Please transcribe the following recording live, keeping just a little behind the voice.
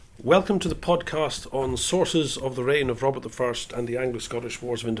Welcome to the podcast on sources of the reign of Robert I and the Anglo-Scottish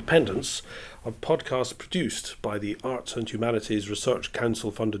Wars of Independence, a podcast produced by the Arts and Humanities Research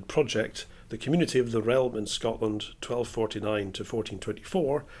Council funded project, The Community of the Realm in Scotland 1249 to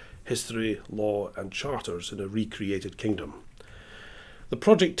 1424, History, Law and Charters in a Recreated Kingdom. The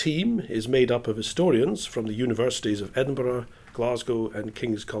project team is made up of historians from the universities of Edinburgh, Glasgow and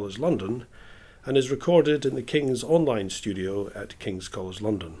King's College London, and is recorded in the King's online studio at King's College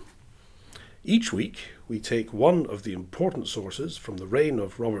London. Each week, we take one of the important sources from the reign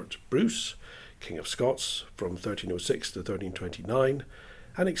of Robert Bruce, King of Scots, from 1306 to 1329,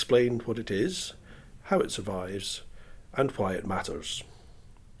 and explain what it is, how it survives, and why it matters.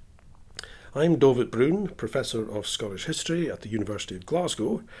 I'm David Brune, Professor of Scottish History at the University of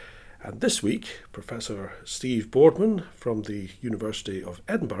Glasgow, and this week, Professor Steve Boardman from the University of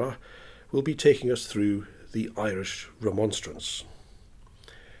Edinburgh will be taking us through the Irish Remonstrance.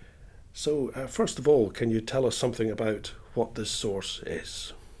 So, first of all, can you tell us something about what this source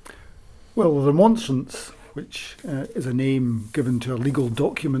is? Well, the Remonstrance, which is a name given to a legal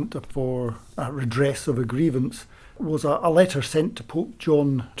document for redress of a grievance, was a letter sent to Pope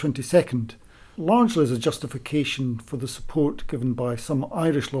John XXII, largely as a justification for the support given by some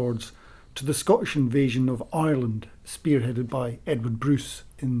Irish lords to the Scottish invasion of Ireland, spearheaded by Edward Bruce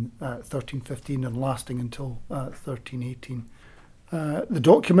in 1315 and lasting until 1318. The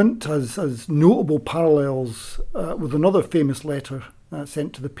document has notable parallels with another famous letter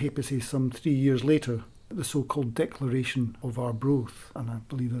sent to the papacy some 3 years later, the so-called Declaration of Arbroath, and I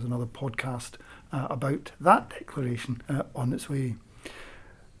believe there's another podcast about that declaration on its way.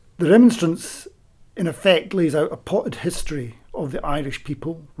 The Remonstrance, in effect, lays out a potted history of the Irish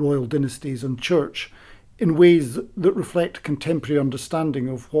people, royal dynasties and church in ways that reflect contemporary understanding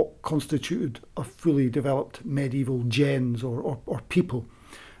of what constituted a fully developed medieval gens or people,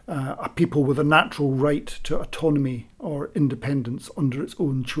 a people with a natural right to autonomy or independence under its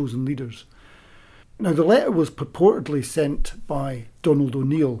own chosen leaders. Now, the letter was purportedly sent by Donald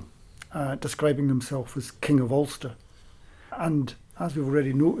O'Neill, describing himself as King of Ulster. And as we've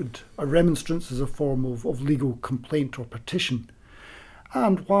already noted, a remonstrance is a form of legal complaint or petition.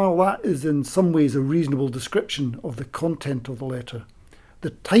 And while that is in some ways a reasonable description of the content of the letter, the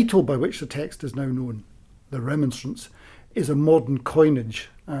title by which the text is now known, the Remonstrance, is a modern coinage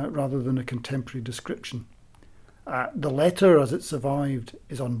rather than a contemporary description. The letter, as it survived,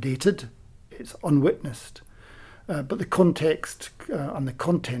 is undated, it's unwitnessed, but the context and the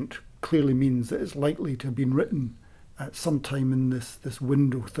content clearly means that it's likely to have been written sometime in this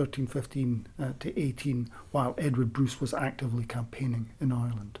window, 1315 to 18, while Edward Bruce was actively campaigning in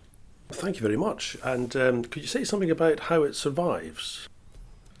Ireland. Thank you very much. And could you say something about how it survives?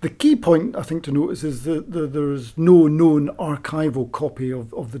 The key point, I think, to notice is that there is no known archival copy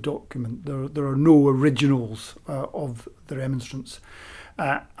of the document. There are no originals of the Remonstrance.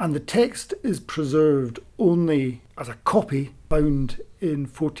 And the text is preserved only as a copy found in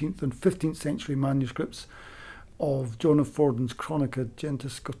 14th and 15th century manuscripts of John of Forden's Chronica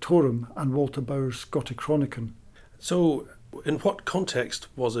Gentis Scotorum and Walter Bauer's Scotichronicon. So, in what context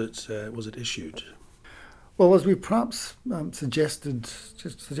was it issued? Well, as we perhaps suggested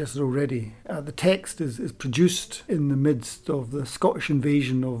already, the text is produced in the midst of the Scottish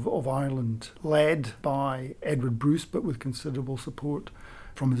invasion of Ireland, led by Edward Bruce, but with considerable support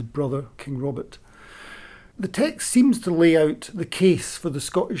from his brother, King Robert. The text seems to lay out the case for the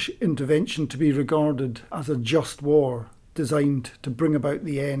Scottish intervention to be regarded as a just war designed to bring about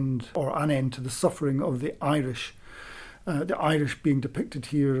the end or an end to the suffering of the Irish being depicted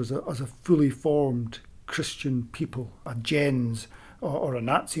here as a fully formed Christian people, a gens or a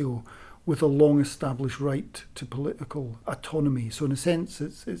natio with a long-established right to political autonomy. So in a sense,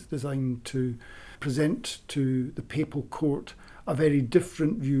 it's designed to present to the papal court a very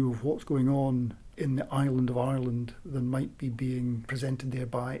different view of what's going on in the island of Ireland than might be being presented there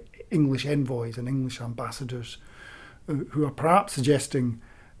by English envoys and English ambassadors who are perhaps suggesting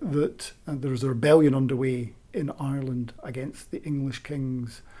that there is a rebellion underway in Ireland against the English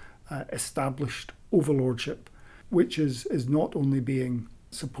king's established overlordship, which is not only being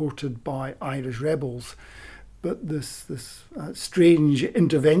supported by Irish rebels, but this strange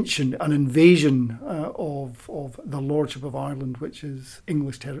intervention, an invasion of the lordship of Ireland, which is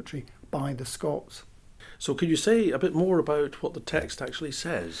English territory, by the Scots. So could you say a bit more about what the text actually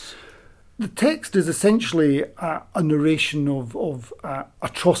says? The text is essentially a narration of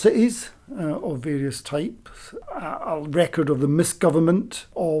atrocities of various types, a record of the misgovernment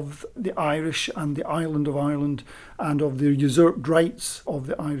of the Irish and the island of Ireland and of the usurped rights of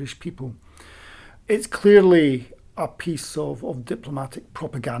the Irish people. It's clearly a piece of diplomatic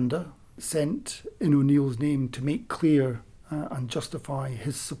propaganda sent in O'Neill's name to make clear and justify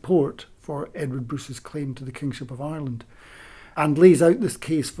his support for Edward Bruce's claim to the kingship of Ireland, and lays out this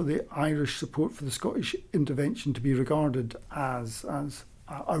case for the Irish support for the Scottish intervention to be regarded as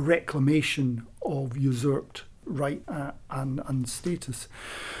a reclamation of usurped right and status.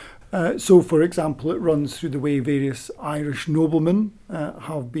 So, for example, it runs through the way various Irish noblemen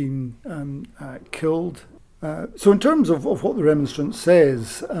have been killed. So in terms of what the Remonstrance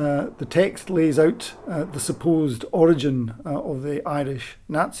says, the text lays out the supposed origin of the Irish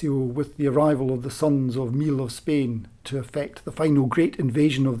Natio with the arrival of the sons of Mile of Spain to effect the final great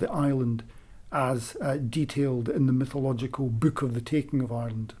invasion of the island as detailed in the mythological Book of the Taking of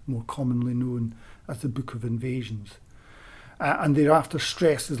Ireland, more commonly known as the Book of Invasions. And thereafter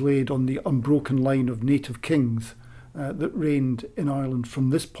stress is laid on the unbroken line of native kings that reigned in Ireland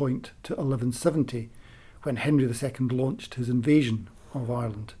from this point to 1170, when Henry II launched his invasion of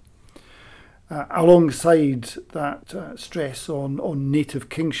Ireland. Alongside that stress on native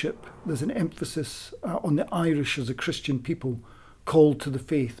kingship, there's an emphasis on the Irish as a Christian people called to the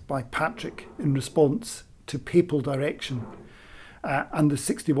faith by Patrick in response to papal direction, and the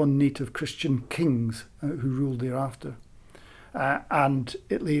 61 native Christian kings who ruled thereafter. And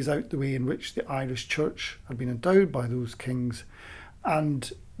it lays out the way in which the Irish Church had been endowed by those kings,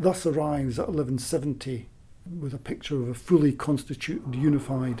 and thus arrives at 1170 with a picture of a fully constituted,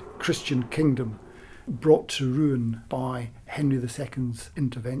 unified Christian kingdom brought to ruin by Henry II's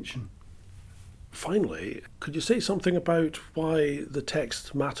intervention. Finally, could you say something about why the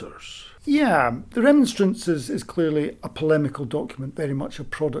text matters? Yeah, the Remonstrance is clearly a polemical document, very much a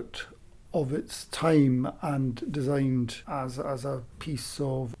product of its time and designed as a piece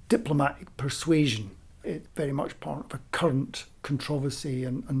of diplomatic persuasion. It's very much part of a current controversy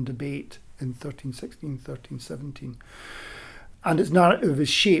and debate in 1316, 1317. And its narrative is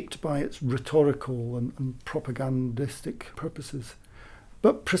shaped by its rhetorical and propagandistic purposes.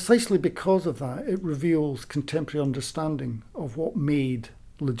 But precisely because of that, it reveals contemporary understanding of what made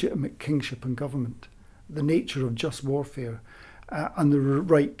legitimate kingship and government, the nature of just warfare, and the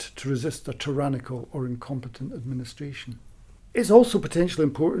right to resist a tyrannical or incompetent administration. It's also potentially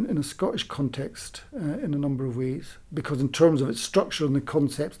important in a Scottish context in a number of ways, because in terms of its structure and the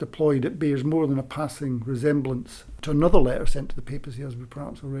concepts deployed, it bears more than a passing resemblance to another letter sent to the papacy, as we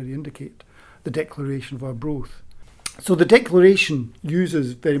perhaps already indicate, the Declaration of Arbroath. So the Declaration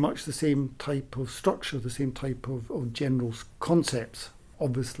uses very much the same type of structure, the same type of general concepts,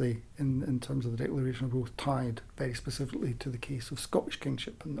 obviously in terms of the Declaration of Arbroath tied very specifically to the case of Scottish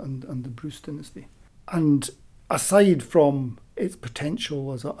kingship and the Bruce dynasty. And aside from its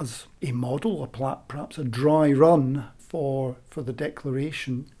potential as a model, perhaps a dry run for the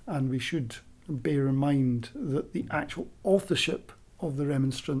Declaration, and we should bear in mind that the actual authorship of the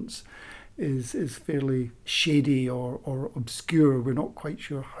Remonstrance is fairly shady or obscure. We're not quite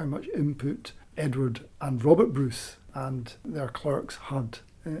sure how much input Edward and Robert Bruce and their clerks had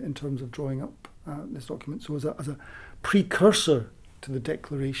in terms of drawing up this document. So as a precursor to the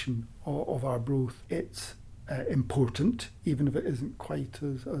Declaration of Arbroath, it's important, even if it isn't quite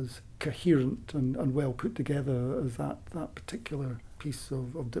as coherent and well put together as that particular piece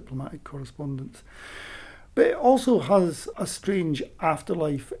of diplomatic correspondence. But it also has a strange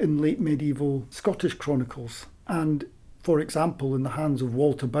afterlife in late medieval Scottish chronicles. And, for example, in the hands of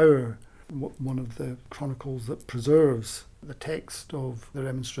Walter Bauer, one of the chronicles that preserves the text of the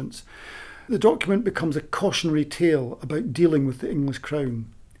Remonstrance, the document becomes a cautionary tale about dealing with the English crown.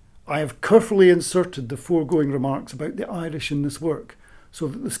 I have carefully inserted the foregoing remarks about the Irish in this work, so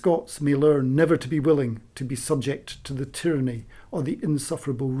that the Scots may learn never to be willing to be subject to the tyranny or the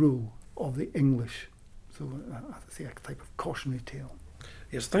insufferable rule of the English. So, as I say, a type of cautionary tale.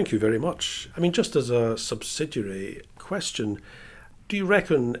 Yes, thank you very much. I mean, just as a subsidiary question, do you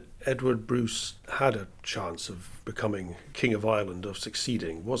reckon Edward Bruce had a chance of becoming King of Ireland, of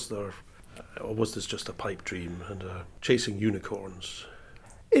succeeding? Was there, or was this just a pipe dream and chasing unicorns?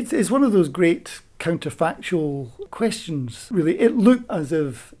 It's one of those great counterfactual questions, really. It looked as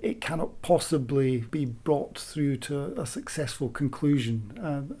if it cannot possibly be brought through to a successful conclusion.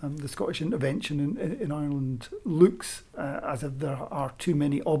 The Scottish intervention in Ireland looks as if there are too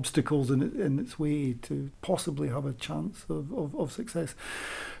many obstacles in its way to possibly have a chance of success.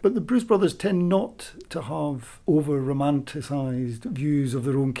 But the Bruce brothers tend not to have over-romanticised views of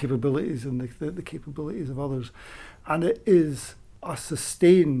their own capabilities and the capabilities of others. And it is a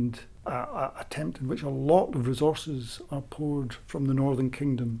sustained attempt in which a lot of resources are poured from the Northern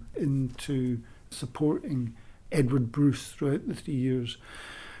Kingdom into supporting Edward Bruce throughout the 3 years.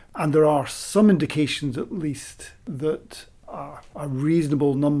 And there are some indications, at least, that a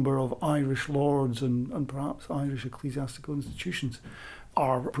reasonable number of Irish lords and perhaps Irish ecclesiastical institutions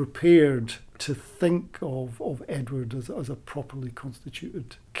are prepared to think of Edward as a properly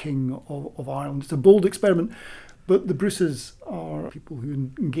constituted king of Ireland. It's a bold experiment, but the Bruces are people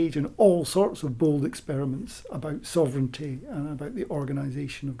who engage in all sorts of bold experiments about sovereignty and about the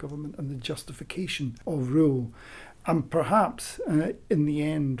organisation of government and the justification of rule. And perhaps, in the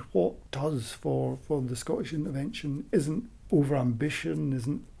end, what does for the Scottish intervention isn't over-ambition,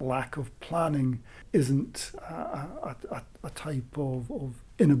 isn't lack of planning, isn't a type of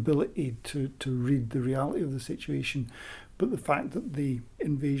inability to read the reality of the situation, but the fact that the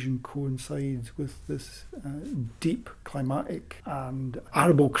invasion coincides with this deep climatic and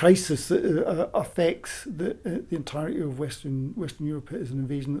arable crisis that affects the entirety of Western Europe. It is an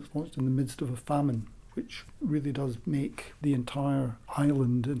invasion that's launched in the midst of a famine, which really does make the entire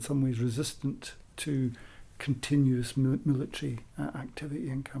island in some ways resistant to continuous military activity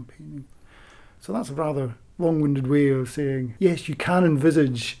and campaigning. So that's a rather long-winded way of saying, yes, you can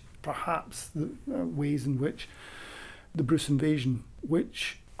envisage perhaps the ways in which the Bruce invasion,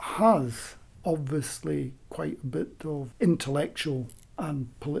 which has obviously quite a bit of intellectual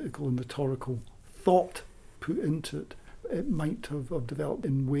and political and rhetorical thought put into it, it might have developed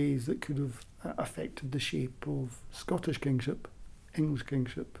in ways that could have affected the shape of Scottish kingship, English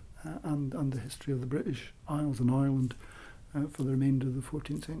kingship, and the history of the British Isles and Ireland for the remainder of the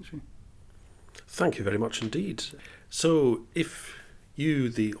 14th century. Thank you very much indeed. So if you,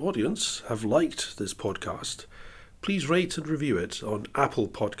 the audience, have liked this podcast, please rate and review it on Apple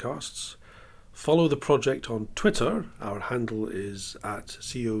Podcasts. Follow the project on Twitter. Our handle is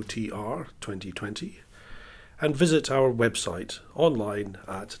 @COTR2020. And visit our website online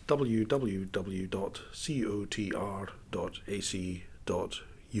at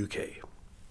www.cotr.ac.uk.